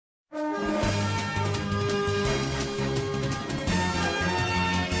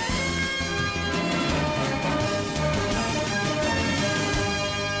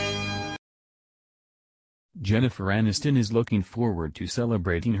Jennifer Aniston is looking forward to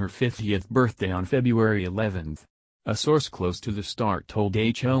celebrating her 50th birthday on February 11th. A source close to the star told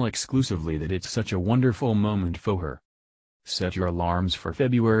HL exclusively that it's such a wonderful moment for her. Set your alarms for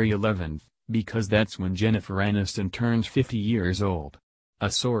February 11th, because that's when Jennifer Aniston turns 50 years old. A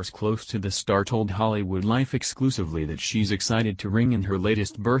source close to the star told Hollywood Life exclusively that she's excited to ring in her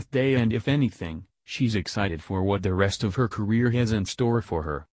latest birthday, and if anything, she's excited for what the rest of her career has in store for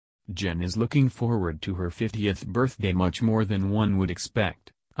her. Jen is looking forward to her 50th birthday much more than one would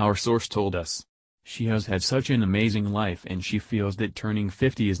expect, our source told us. She has had such an amazing life, and she feels that turning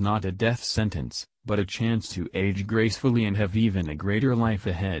 50 is not a death sentence, but a chance to age gracefully and have even a greater life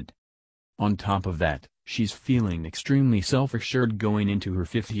ahead. On top of that, she's feeling extremely self-assured going into her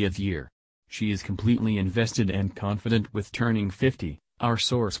 50th year. She is completely invested and confident with turning 50, our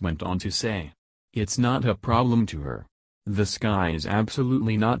source went on to say. It's not a problem to her. The sky is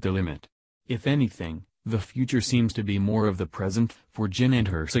absolutely not the limit. If anything, the future seems to be more of the present for Jen and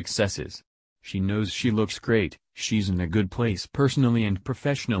her successes. She knows she looks great, she's in a good place personally and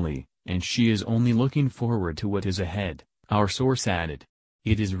professionally, and she is only looking forward to what is ahead, our source added.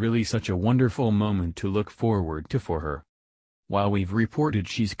 It is really such a wonderful moment to look forward to for her. While we've reported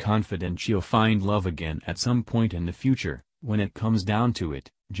she's confident she'll find love again at some point in the future, when it comes down to it,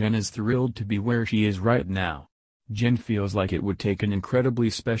 Jen is thrilled to be where she is right now. Jen feels like it would take an incredibly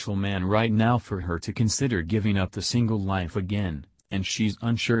special man right now for her to consider giving up the single life again, and she's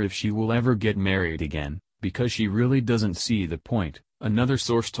unsure if she will ever get married again, because she really doesn't see the point, another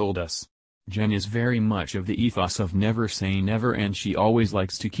source told us. Jen is very much of the ethos of never say never, and she always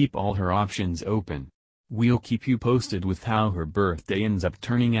likes to keep all her options open. We'll keep you posted with how her birthday ends up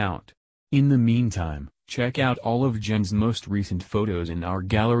turning out. In the meantime, check out all of Jen's most recent photos in our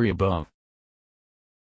gallery above.